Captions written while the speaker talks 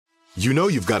You know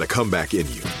you've got a comeback in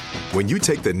you. When you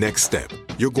take the next step,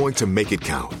 you're going to make it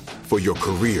count. For your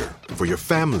career, for your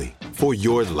family, for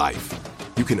your life.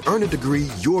 You can earn a degree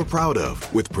you're proud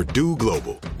of with Purdue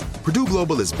Global. Purdue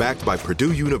Global is backed by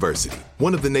Purdue University,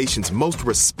 one of the nation's most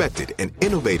respected and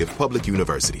innovative public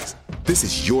universities. This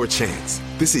is your chance.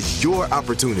 This is your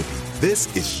opportunity.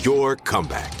 This is your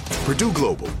comeback. Purdue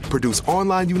Global, Purdue's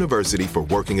online university for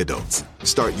working adults.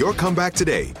 Start your comeback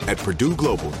today at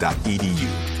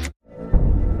purdueglobal.edu.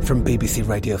 From BBC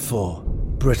Radio 4,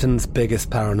 Britain's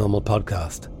biggest paranormal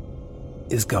podcast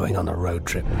is going on a road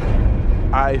trip.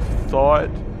 I thought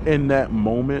in that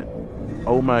moment,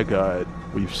 oh my God,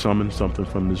 we've summoned something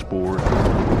from this board.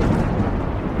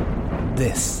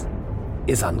 This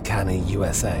is Uncanny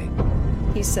USA.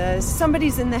 He says,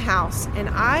 somebody's in the house, and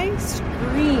I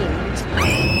screamed.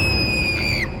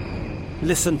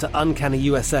 Listen to Uncanny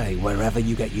USA wherever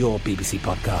you get your BBC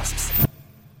podcasts,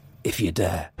 if you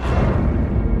dare.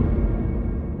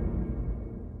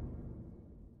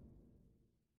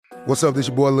 What's up, this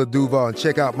your boy Lil Duval, and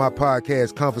check out my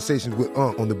podcast, Conversations with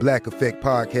Unc, on the Black Effect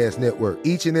Podcast Network.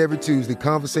 Each and every Tuesday,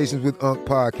 Conversations with Unc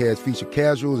podcast feature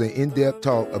casual and in-depth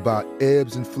talk about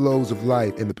ebbs and flows of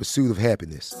life and the pursuit of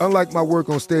happiness. Unlike my work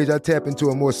on stage, I tap into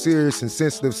a more serious and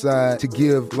sensitive side to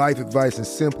give life advice and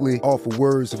simply offer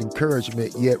words of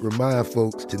encouragement, yet remind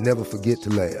folks to never forget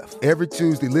to laugh. Every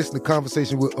Tuesday, listen to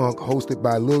Conversations with Unc, hosted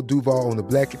by Lil Duval on the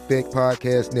Black Effect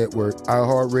Podcast Network,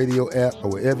 iHeartRadio app, or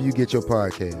wherever you get your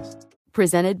podcasts.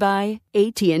 Presented by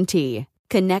AT&T.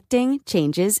 Connecting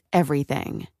changes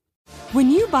everything.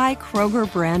 When you buy Kroger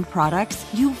brand products,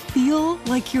 you feel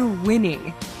like you're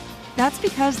winning. That's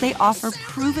because they offer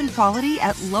proven quality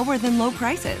at lower than low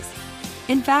prices.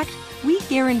 In fact, we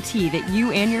guarantee that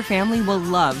you and your family will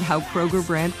love how Kroger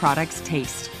brand products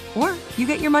taste, or you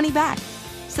get your money back.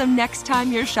 So next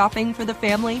time you're shopping for the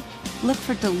family, look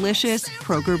for delicious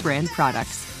Kroger brand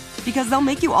products, because they'll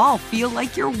make you all feel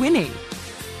like you're winning.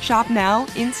 Shop now,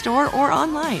 in-store, or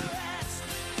online.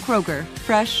 Kroger,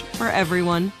 fresh for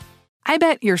everyone. I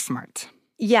bet you're smart.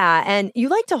 Yeah, and you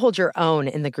like to hold your own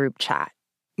in the group chat.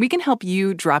 We can help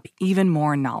you drop even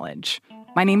more knowledge.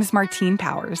 My name is Martine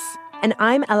Powers. And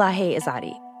I'm Elahe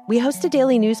Izadi. We host a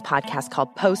daily news podcast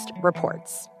called Post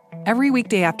Reports. Every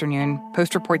weekday afternoon,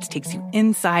 Post Reports takes you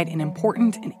inside an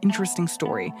important and interesting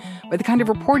story with the kind of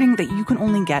reporting that you can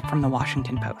only get from the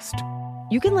Washington Post.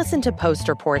 You can listen to Post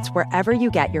Reports wherever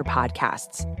you get your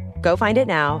podcasts. Go find it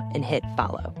now and hit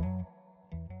follow.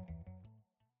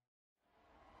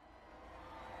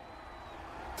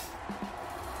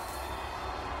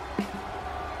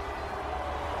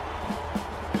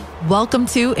 Welcome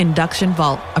to Induction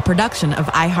Vault, a production of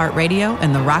iHeartRadio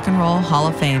and the Rock and Roll Hall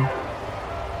of Fame.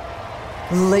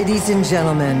 Ladies and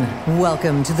gentlemen,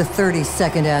 welcome to the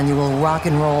 32nd Annual Rock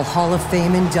and Roll Hall of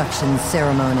Fame induction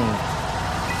ceremony.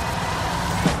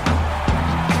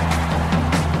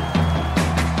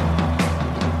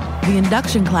 The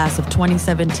induction class of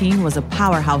 2017 was a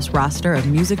powerhouse roster of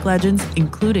music legends,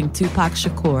 including Tupac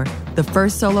Shakur, the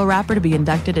first solo rapper to be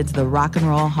inducted into the Rock and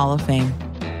Roll Hall of Fame.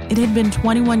 It had been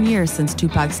 21 years since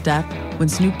Tupac's death when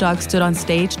Snoop Dogg stood on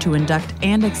stage to induct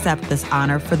and accept this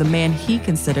honor for the man he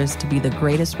considers to be the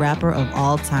greatest rapper of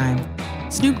all time.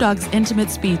 Snoop Dogg's intimate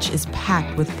speech is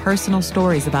packed with personal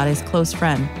stories about his close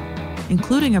friend,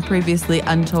 including a previously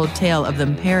untold tale of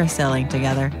them parasailing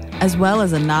together, as well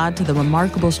as a nod to the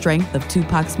remarkable strength of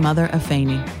Tupac's mother,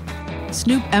 Afeni.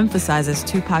 Snoop emphasizes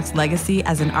Tupac's legacy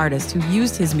as an artist who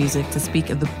used his music to speak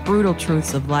of the brutal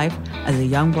truths of life as a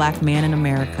young black man in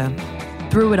America.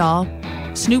 Through it all,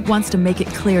 Snoop wants to make it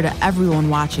clear to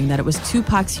everyone watching that it was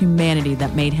Tupac's humanity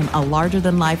that made him a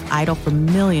larger-than-life idol for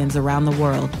millions around the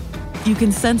world. You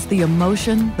can sense the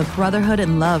emotion, the brotherhood,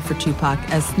 and love for Tupac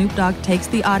as Snoop Dogg takes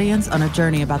the audience on a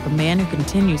journey about the man who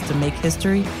continues to make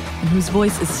history and whose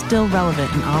voice is still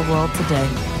relevant in our world today.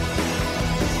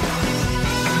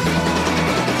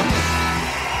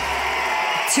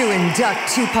 To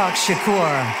induct Tupac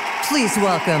Shakur, please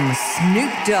welcome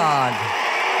Snoop Dogg.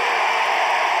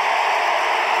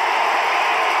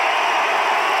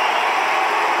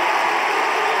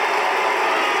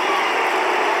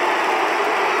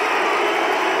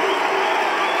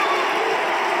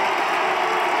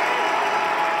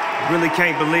 Really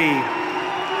can't believe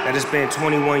that it's been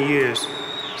 21 years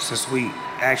since we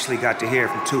actually got to hear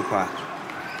from Tupac.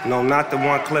 No, not the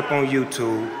one clip on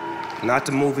YouTube, not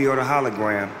the movie or the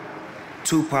hologram.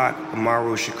 Tupac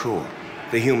Amaru Shakur,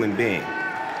 the human being.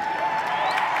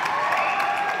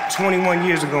 21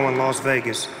 years ago in Las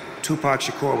Vegas, Tupac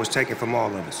Shakur was taken from all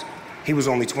of us. He was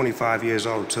only 25 years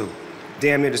old, too.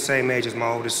 Damn near the same age as my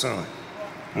oldest son.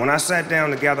 When I sat down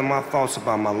to gather my thoughts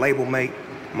about my label mate,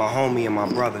 my homie and my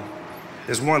brother,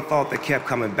 there's one thought that kept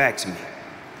coming back to me.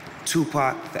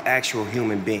 Tupac, the actual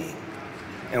human being.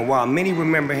 And while many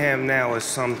remember him now as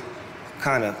some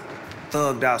kind of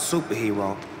thugged out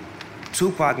superhero,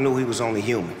 Tupac knew he was only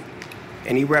human.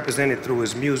 And he represented through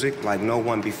his music like no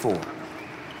one before.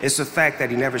 It's a fact that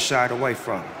he never shied away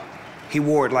from. He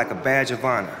wore it like a badge of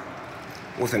honor.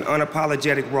 With an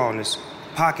unapologetic rawness,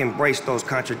 Pac embraced those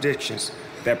contradictions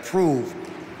that prove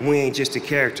we ain't just a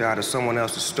character out of someone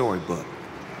else's storybook.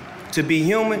 To be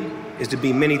human is to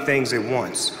be many things at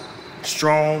once.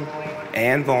 Strong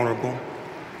and vulnerable,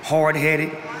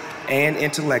 hard-headed and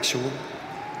intellectual,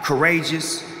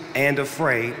 courageous and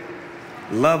afraid,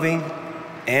 loving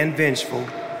and vengeful,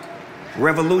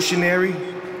 revolutionary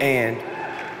and,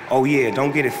 oh yeah,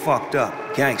 don't get it fucked up,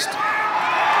 gangster.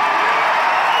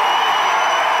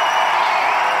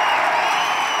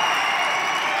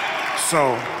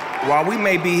 So, while we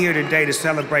may be here today to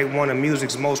celebrate one of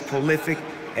music's most prolific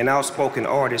and outspoken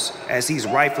artists, as he's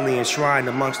rightfully enshrined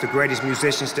amongst the greatest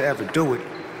musicians to ever do it,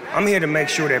 I'm here to make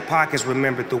sure that Pac is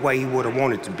remembered the way he would have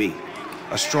wanted to be.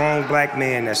 A strong black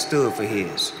man that stood for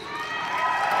his.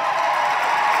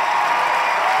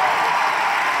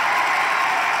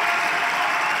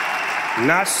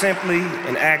 Not simply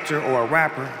an actor or a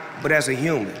rapper, but as a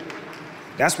human.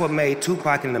 That's what made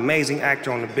Tupac an amazing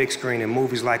actor on the big screen in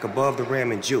movies like Above the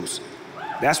Rim and Juice.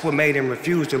 That's what made him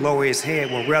refuse to lower his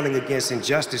head when railing against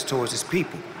injustice towards his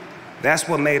people. That's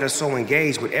what made us so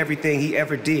engaged with everything he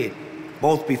ever did,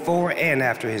 both before and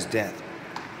after his death.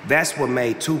 That's what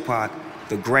made Tupac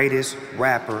the greatest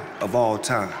rapper of all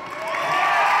time.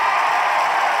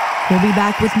 We'll be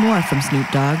back with more from Snoop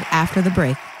Dogg after the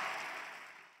break.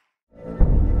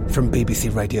 From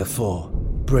BBC Radio 4,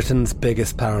 Britain's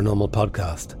biggest paranormal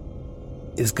podcast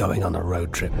is going on a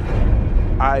road trip.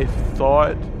 I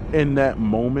thought in that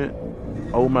moment,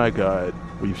 oh my God,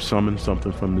 we've summoned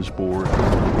something from this board.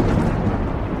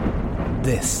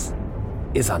 This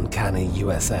is Uncanny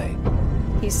USA.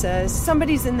 He says,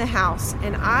 somebody's in the house,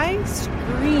 and I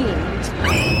screamed.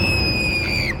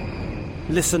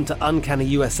 Listen to Uncanny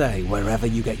USA wherever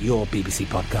you get your BBC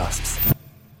podcasts,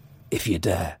 if you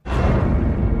dare.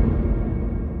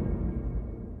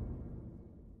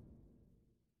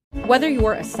 Whether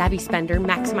you're a savvy spender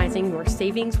maximizing your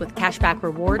savings with cashback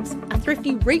rewards, a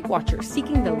thrifty rate watcher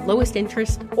seeking the lowest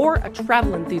interest, or a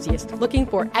travel enthusiast looking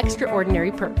for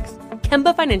extraordinary perks,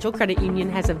 Kemba Financial Credit Union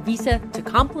has a visa to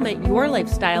complement your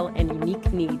lifestyle and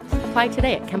unique needs. Apply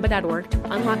today at Kemba.org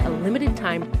to unlock a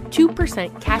limited-time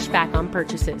 2% cash back on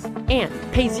purchases and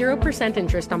pay 0%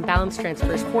 interest on balance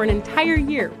transfers for an entire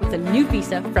year with a new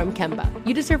visa from Kemba.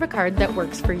 You deserve a card that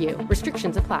works for you.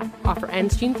 Restrictions apply. Offer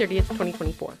ends June 30th,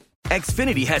 2024.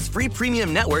 Xfinity has free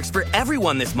premium networks for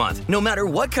everyone this month, no matter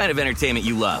what kind of entertainment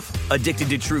you love. Addicted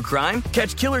to true crime?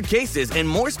 Catch killer cases and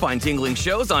more spine-tingling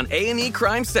shows on A&E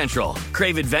Crime Central.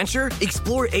 Crave adventure?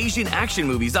 Explore Asian action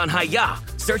movies on Hi-Ya.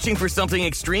 Searching for something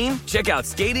extreme? Check out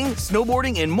skating,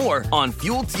 snowboarding, and more on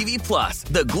Fuel TV Plus,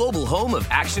 the global home of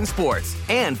action sports.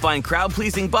 And find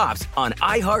crowd-pleasing bops on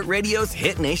iHeartRadio's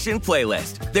Hit Nation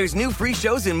playlist. There's new free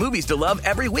shows and movies to love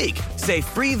every week. Say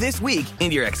free this week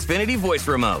in your Xfinity voice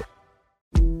remote.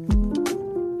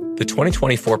 The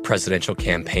 2024 presidential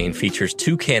campaign features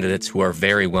two candidates who are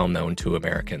very well known to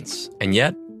Americans. And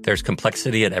yet, there's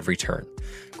complexity at every turn.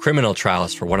 Criminal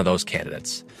trials for one of those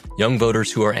candidates. Young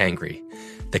voters who are angry.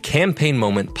 The Campaign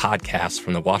Moment podcast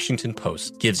from the Washington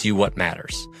Post gives you what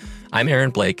matters. I'm Aaron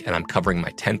Blake, and I'm covering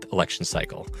my 10th election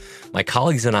cycle. My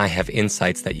colleagues and I have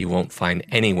insights that you won't find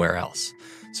anywhere else.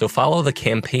 So follow The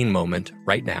Campaign Moment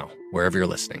right now, wherever you're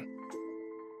listening.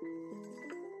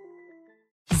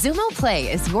 Xumo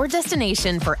Play is your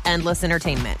destination for endless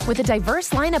entertainment. With a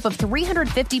diverse lineup of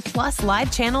 350-plus live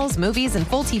channels, movies, and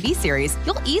full TV series,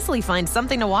 you'll easily find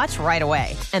something to watch right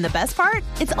away. And the best part?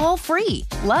 It's all free.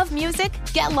 Love music?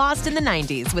 Get lost in the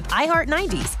 90s with iHeart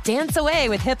 90s, dance away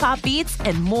with hip-hop beats,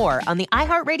 and more on the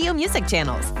iHeartRadio music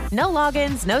channels. No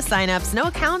logins, no signups, no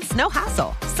accounts, no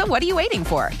hassle. So what are you waiting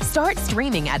for? Start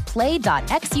streaming at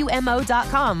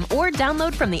play.xumo.com or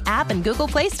download from the app and Google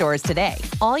Play stores today.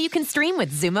 All you can stream with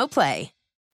Xumo Play.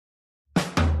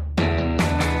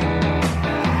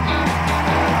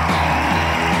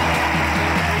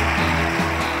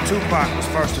 Tupac was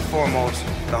first and foremost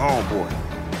the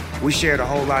homeboy. We shared a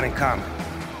whole lot in common.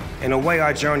 In a way,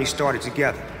 our journey started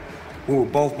together. We were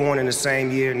both born in the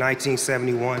same year,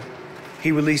 1971.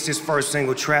 He released his first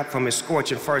single, Trap, from his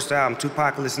scorching first album,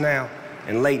 Tupacalypse Now,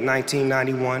 in late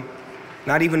 1991.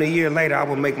 Not even a year later, I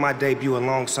would make my debut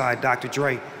alongside Dr.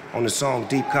 Dre on the song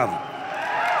Deep Cover.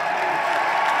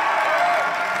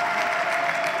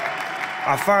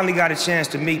 I finally got a chance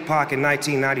to meet Pac in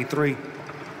 1993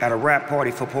 at a rap party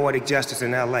for Poetic Justice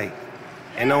in LA.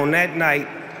 And on that night,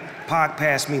 Pac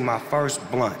passed me my first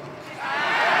blunt.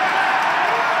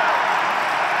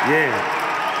 Yeah,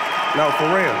 no, for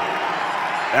real.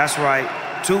 That's right,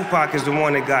 Tupac is the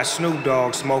one that got Snoop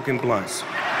Dogg smoking blunts.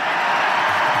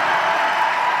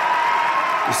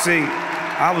 You see,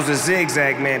 I was a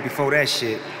zigzag man before that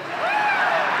shit.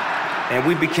 And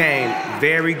we became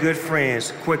very good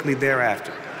friends quickly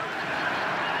thereafter.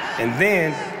 And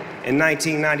then, in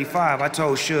 1995, I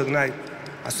told Suge Knight,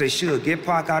 I said, Suge, get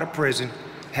Pac out of prison,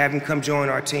 have him come join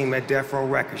our team at Death Row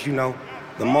Records, you know,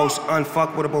 the most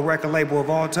unfuckwittable record label of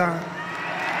all time.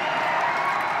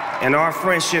 And our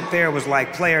friendship there was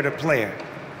like player to player.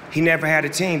 He never had a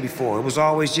team before, it was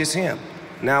always just him.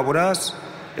 Now with us,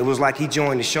 it was like he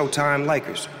joined the Showtime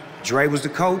Lakers. Dre was the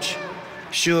coach,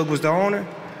 Suge was the owner,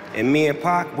 and me and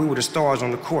Pac, we were the stars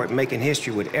on the court making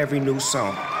history with every new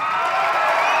song.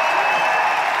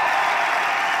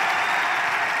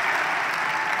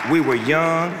 We were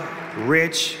young,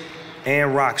 rich,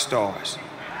 and rock stars.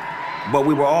 But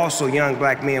we were also young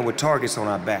black men with targets on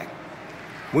our back.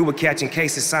 We were catching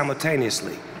cases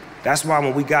simultaneously. That's why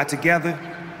when we got together,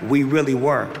 we really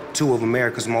were two of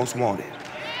America's most wanted.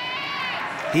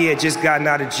 He had just gotten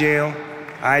out of jail.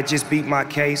 I had just beat my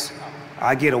case.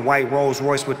 I get a white Rolls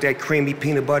Royce with that creamy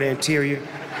peanut butter interior.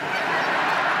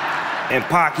 And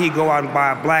Pac, he'd go out and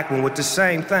buy a black one with the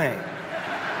same thing.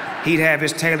 He'd have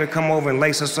his tailor come over and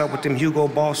lace us up with them Hugo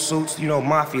Boss suits, you know,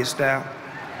 mafia style.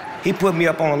 He put me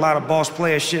up on a lot of boss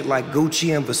player shit like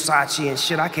Gucci and Versace and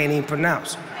shit I can't even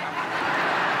pronounce.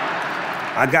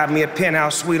 I got me a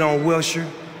penthouse suite on Wilshire.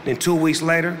 Then 2 weeks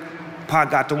later, Pac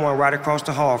got the one right across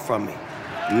the hall from me.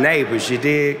 Neighbors, you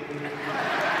dig?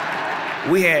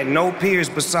 We had no peers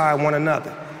beside one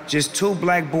another, just two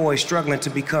black boys struggling to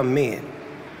become men.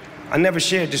 I never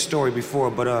shared this story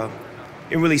before, but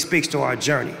it really speaks to our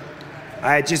journey.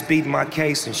 I had just beaten my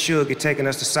case and Suge had taken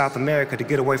us to South America to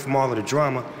get away from all of the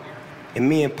drama, and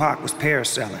me and Pac was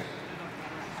parasailing.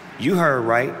 You heard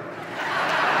right.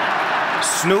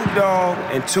 Snoop Dogg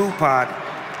and Tupac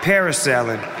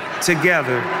parasailing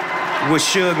together with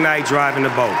Suge Knight driving the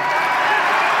boat.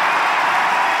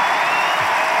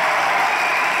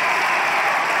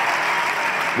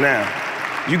 Now,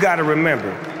 you gotta remember,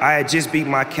 I had just beat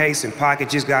my case and Pac had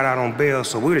just got out on bail,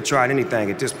 so we would have tried anything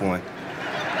at this point.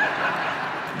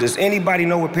 Does anybody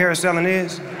know what parasailing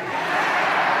is?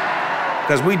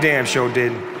 Because we damn sure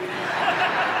didn't.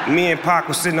 Me and Pac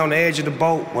was sitting on the edge of the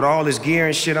boat with all this gear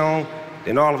and shit on,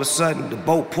 then all of a sudden, the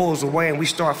boat pulls away and we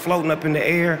start floating up in the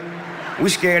air. We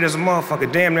scared as a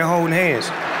motherfucker, damn near holding hands.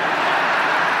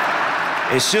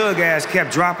 And Suge ass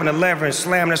kept dropping the lever and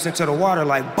slamming us into the water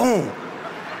like boom.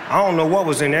 I don't know what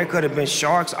was in there. It could have been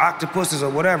sharks, octopuses, or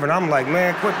whatever. And I'm like,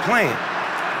 man, quit playing.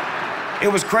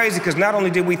 It was crazy because not only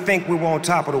did we think we were on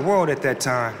top of the world at that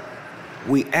time,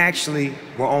 we actually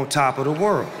were on top of the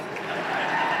world.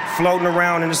 Floating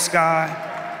around in the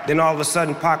sky. Then all of a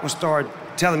sudden, Pac would start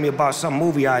telling me about some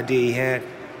movie idea he had,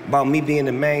 about me being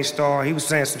the main star. He was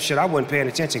saying some shit I wasn't paying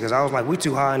attention because I was like, we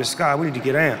too high in the sky, we need to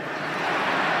get down.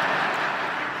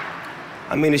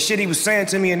 I mean, the shit he was saying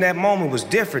to me in that moment was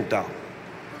different though.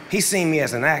 He seen me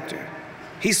as an actor.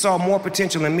 He saw more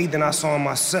potential in me than I saw in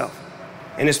myself.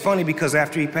 And it's funny because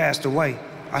after he passed away,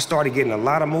 I started getting a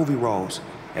lot of movie roles.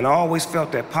 And I always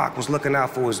felt that Pac was looking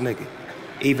out for his nigga,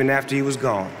 even after he was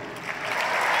gone.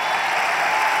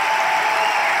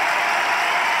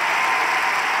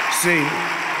 See,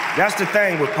 that's the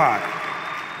thing with Pac.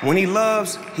 When he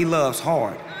loves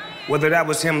hard. Whether that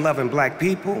was him loving black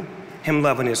people, him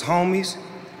loving his homies,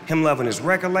 him loving his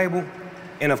record label,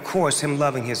 and of course, him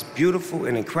loving his beautiful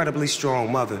and incredibly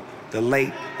strong mother, the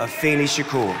late Afeni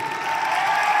Shakur.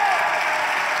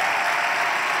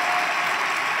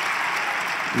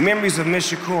 Memories of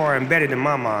Miss Shakur are embedded in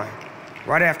my mind.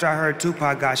 Right after I heard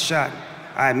Tupac got shot,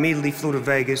 I immediately flew to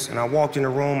Vegas and I walked in the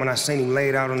room and I seen him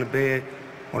laid out on the bed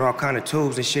with all kind of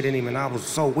tubes and shit in him, and I was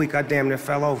so weak, I damn near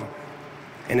fell over.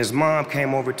 And his mom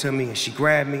came over to me and she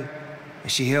grabbed me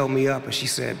and she held me up and she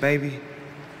said, baby,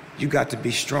 you got to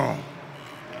be strong.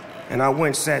 And I went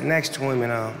and sat next to him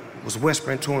and was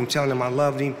whispering to him, telling him I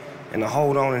loved him and to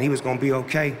hold on and he was gonna be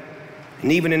okay.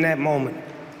 And even in that moment,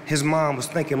 his mom was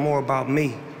thinking more about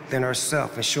me than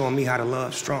herself and showing me how to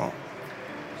love strong.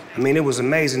 I mean, it was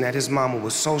amazing that his mama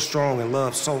was so strong and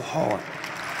loved so hard.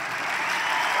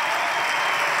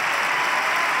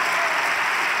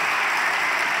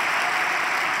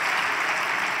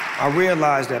 I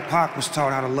realized that Pac was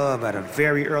taught how to love at a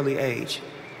very early age.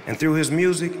 And through his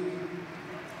music,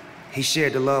 he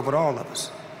shared the love with all of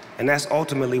us. And that's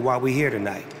ultimately why we're here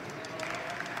tonight.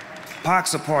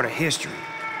 Pac's a part of history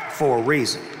for a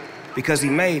reason, because he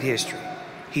made history.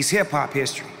 He's hip-hop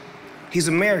history. He's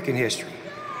American history.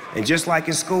 And just like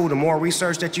in school, the more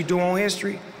research that you do on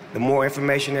history, the more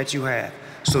information that you have.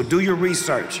 So do your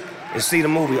research and see the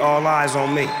movie All Eyes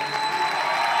on Me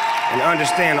and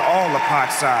understand all the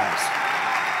Pac sides.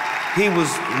 He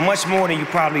was much more than you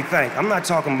probably think. I'm not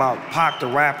talking about Pac the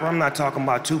rapper. I'm not talking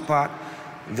about Tupac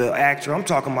the actor. I'm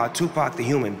talking about Tupac the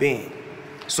human being.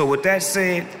 So with that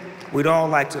said, we'd all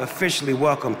like to officially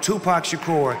welcome Tupac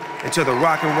Shakur into the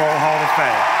Rock and Roll Hall of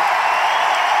Fame.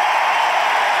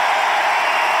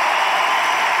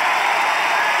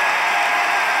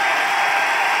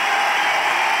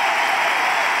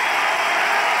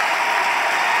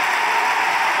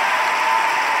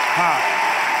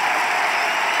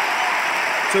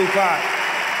 Tupac,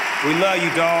 we love you,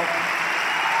 dog.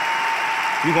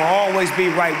 You're gonna always be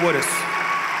right with us.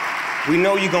 We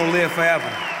know you're gonna live forever,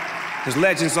 because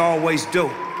legends always do.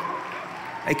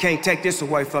 They can't take this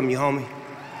away from you, homie.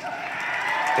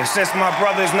 And since my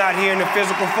brother is not here in the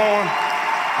physical form,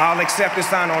 I'll accept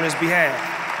this honor on his behalf.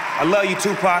 I love you,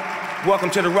 Tupac. Welcome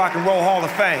to the Rock and Roll Hall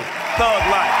of Fame.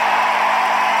 Thug life.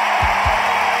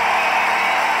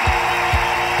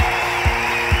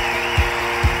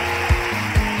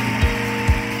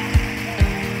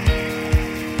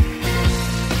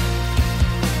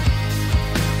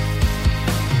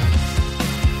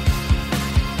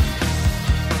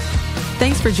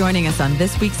 Thanks for joining us on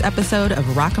this week's episode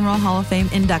of Rock and Roll Hall of Fame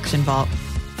Induction Vault.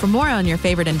 For more on your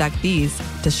favorite inductees,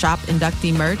 to shop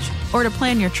inductee merch, or to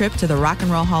plan your trip to the Rock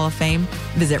and Roll Hall of Fame,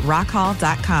 visit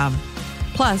rockhall.com.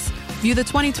 Plus, view the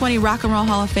 2020 Rock and Roll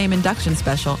Hall of Fame induction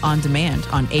special on demand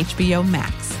on HBO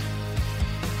Max.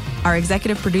 Our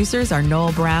executive producers are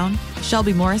Noel Brown,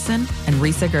 Shelby Morrison, and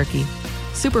Risa Gerke.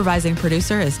 Supervising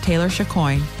producer is Taylor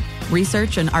Chacoin.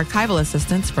 Research and archival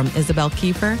assistance from Isabel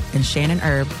Kiefer and Shannon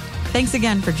Erb. Thanks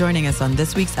again for joining us on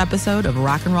this week's episode of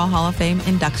Rock and Roll Hall of Fame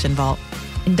Induction Vault.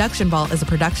 Induction Vault is a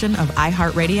production of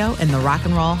iHeartRadio and the Rock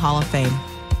and Roll Hall of Fame.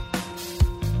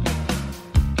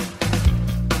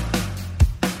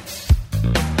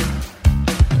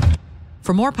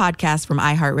 For more podcasts from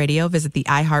iHeartRadio, visit the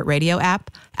iHeartRadio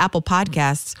app, Apple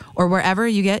Podcasts, or wherever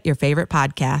you get your favorite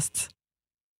podcasts.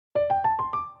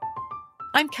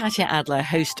 I'm Katya Adler,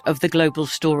 host of The Global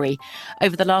Story.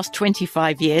 Over the last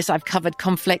 25 years, I've covered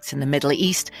conflicts in the Middle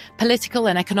East, political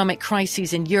and economic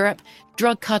crises in Europe,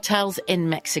 drug cartels in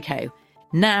Mexico.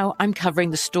 Now I'm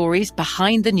covering the stories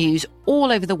behind the news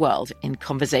all over the world in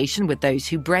conversation with those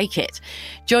who break it.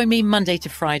 Join me Monday to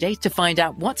Friday to find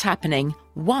out what's happening,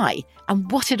 why, and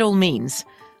what it all means.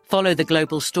 Follow The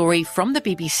Global Story from the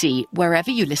BBC wherever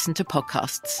you listen to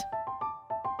podcasts.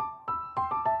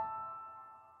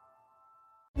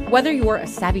 Whether you're a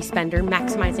savvy spender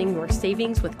maximizing your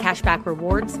savings with cashback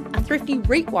rewards, a thrifty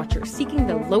rate watcher seeking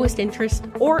the lowest interest,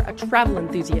 or a travel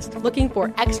enthusiast looking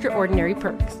for extraordinary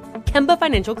perks, Kemba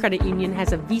Financial Credit Union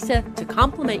has a visa to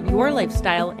complement your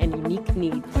lifestyle and unique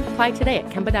needs. Apply today at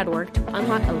Kemba.org to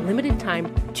unlock a limited-time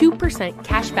 2%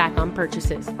 cash back on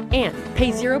purchases and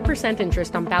pay 0%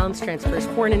 interest on balance transfers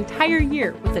for an entire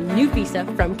year with a new visa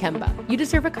from Kemba. You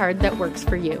deserve a card that works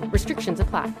for you. Restrictions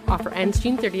apply. Offer ends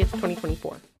June 30th,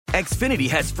 2024. Xfinity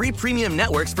has free premium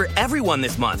networks for everyone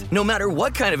this month, no matter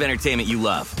what kind of entertainment you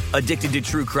love. Addicted to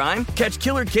true crime? Catch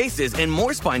killer cases and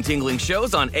more spine-tingling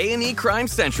shows on A&E Crime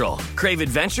Central. Crave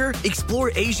adventure?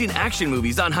 Explore Asian action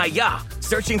movies on Hi-Ya.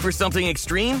 Searching for something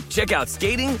extreme? Check out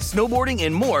skating, snowboarding,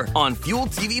 and more on Fuel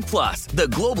TV Plus, the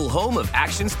global home of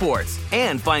action sports.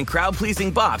 And find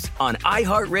crowd-pleasing bops on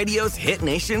iHeartRadio's Hit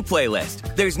Nation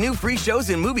playlist. There's new free shows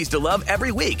and movies to love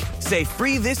every week. Say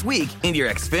free this week in your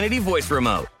Xfinity voice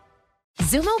remote.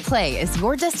 Xumo Play is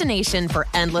your destination for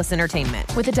endless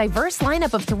entertainment. With a diverse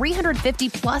lineup of 350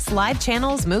 plus live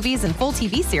channels, movies, and full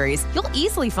TV series, you'll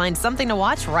easily find something to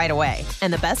watch right away.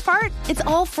 And the best part? It's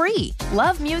all free.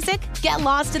 Love music? Get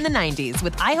lost in the 90s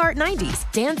with iHeart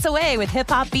 90s, dance away with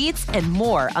hip-hop beats, and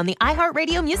more on the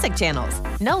iHeartRadio music channels.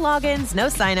 No logins, no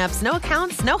signups, no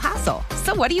accounts, no hassle.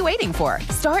 So what are you waiting for?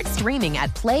 Start streaming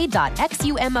at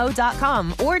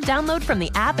play.xumo.com or download from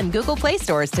the app and Google Play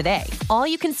stores today. All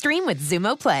you can stream with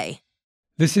Xumo Play.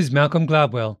 This is Malcolm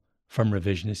Gladwell from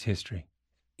Revisionist History.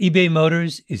 eBay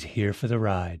Motors is here for the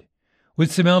ride.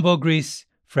 With some elbow grease,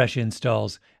 fresh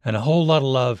installs, and a whole lot of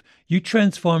love, you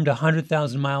transformed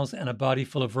 100,000 miles and a body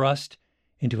full of rust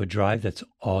into a drive that's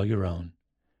all your own.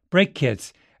 Brake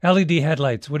kits, LED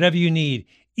headlights, whatever you need,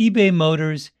 eBay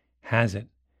Motors has it.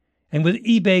 And with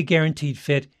eBay Guaranteed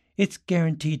Fit, it's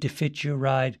guaranteed to fit your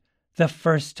ride the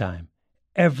first time,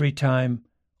 every time,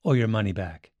 or your money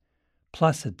back.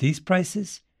 Plus, at these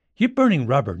prices, you're burning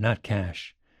rubber, not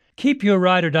cash. Keep your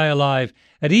ride or die alive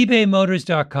at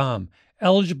ebaymotors.com.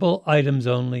 Eligible items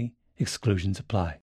only. Exclusions apply.